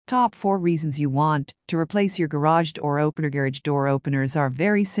Top 4 reasons you want to replace your garage door opener. Garage door openers are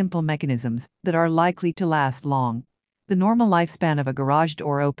very simple mechanisms that are likely to last long. The normal lifespan of a garage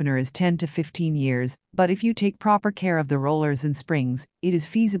door opener is 10 to 15 years, but if you take proper care of the rollers and springs, it is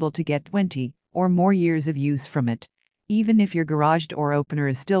feasible to get 20 or more years of use from it. Even if your garage door opener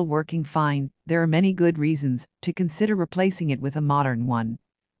is still working fine, there are many good reasons to consider replacing it with a modern one.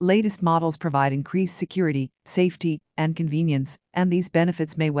 Latest models provide increased security, safety, and convenience, and these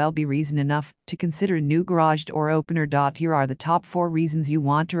benefits may well be reason enough to consider a new garage door opener. Here are the top 4 reasons you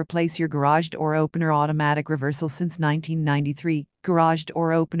want to replace your garage door opener. Automatic reversal. Since 1993, garage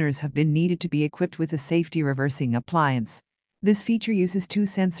door openers have been needed to be equipped with a safety reversing appliance. This feature uses 2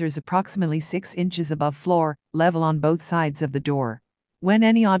 sensors approximately 6 inches above floor level on both sides of the door. When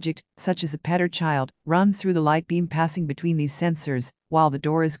any object, such as a pet or child, runs through the light beam passing between these sensors, while the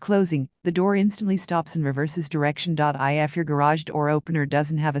door is closing, the door instantly stops and reverses direction. If your garage door opener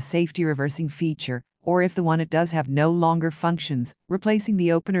doesn't have a safety reversing feature, or if the one it does have no longer functions, replacing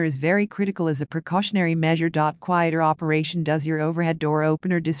the opener is very critical as a precautionary measure. Quieter operation. Does your overhead door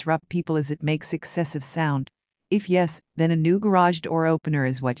opener disrupt people as it makes excessive sound? If yes, then a new garage door opener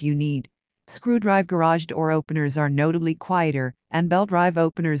is what you need. Screw-drive garage door openers are notably quieter, and belt-drive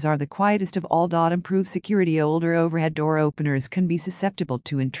openers are the quietest of all. Improve security. Older overhead door openers can be susceptible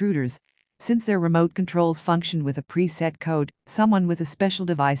to intruders. Since their remote controls function with a preset code, someone with a special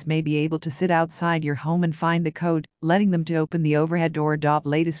device may be able to sit outside your home and find the code, letting them to open the overhead door.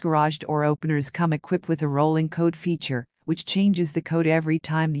 Latest garage door openers come equipped with a rolling code feature, which changes the code every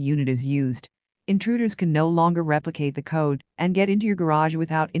time the unit is used. Intruders can no longer replicate the code and get into your garage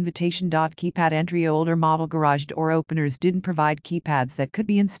without invitation. Keypad entry. Older model garage door openers didn't provide keypads that could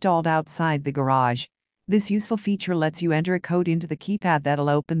be installed outside the garage. This useful feature lets you enter a code into the keypad that'll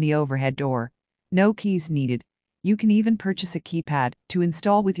open the overhead door. No keys needed. You can even purchase a keypad to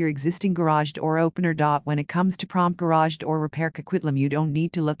install with your existing garage door opener. When it comes to prompt garage door repair Coquitlam, you don't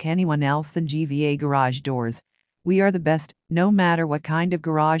need to look anyone else than GVA Garage Doors. We are the best, no matter what kind of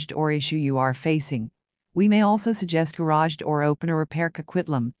garage door issue you are facing. We may also suggest garage door opener repair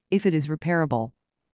Coquitlam, if it is repairable.